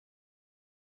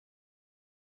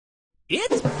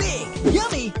It's big,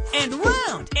 yummy, and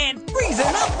round, and freezing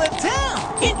up the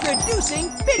town!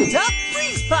 Introducing Big Top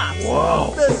Freeze Pops!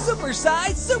 Whoa! The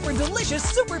super-sized, super delicious,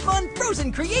 super fun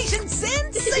frozen creation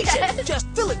sensation! Just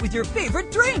fill it with your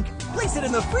favorite drink, place it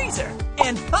in the freezer,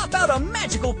 and pop out a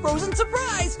magical frozen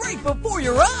surprise right before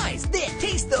your eyes! Then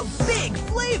taste the big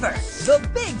flavor, the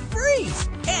big freeze,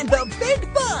 and the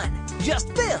big fun! Just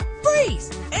fill,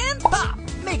 freeze, and pop!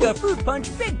 Make a fruit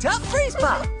punch Big Top Freeze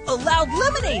Pop, a loud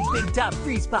lemonade Big Top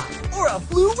Freeze Pop, or a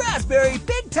blue raspberry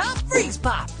Big Top Freeze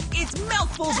Pop. It's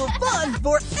mouthfuls of fun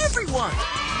for everyone.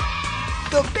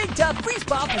 The Big Top Freeze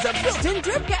Pop has a built-in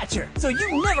drip catcher, so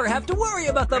you never have to worry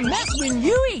about the mess when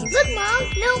you eat. Look,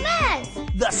 Mom, no mess.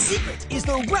 The secret is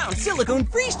the round silicone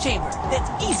freeze chamber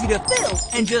that's easy to fill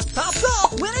and just pops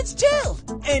off when it's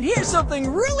chilled. And here's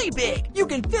something really big. You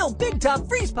can fill Big Top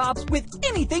Freeze Pops with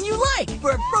anything you like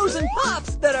for frozen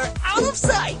pops that are out of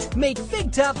sight. Make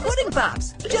Big Top Pudding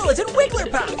Pops, Gelatin Wiggler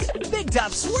Pops, Big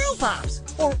Top Swirl Pops,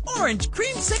 or Orange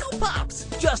Creamsicle Pops.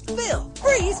 Just fill,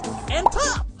 freeze, and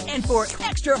pop. And for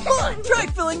extra fun, try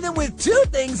filling them with two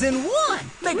things in one.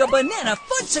 Make a banana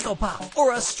fudgesicle pop,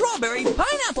 or a strawberry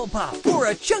pineapple pop, or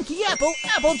a chunky apple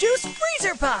juice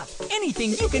freezer pop.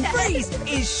 Anything you can freeze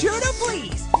is sure to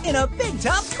please in a Big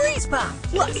Top Freeze Pop.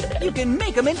 Plus, you can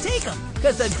make them and take them,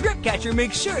 because the drip catcher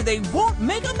makes sure they won't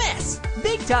make a mess.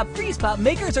 Big Top Freeze Pop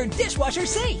makers are dishwasher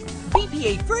safe,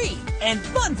 BPA free, and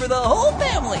fun for the whole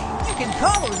family. You can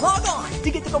call or log on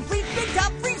to get the complete Big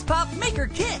Top Freeze Pop Maker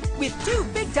Kit with 2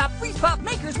 Big Top Freeze Pop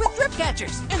makers with drip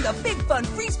catchers and the Big Fun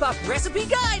Freeze Pop recipe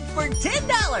guide for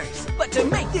 $10. But to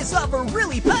make this offer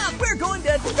really pop, we're going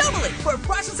to double it for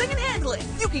processing and handling.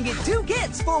 You can get 2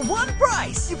 kits for one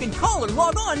price. You can call or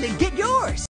log on to get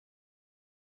yours.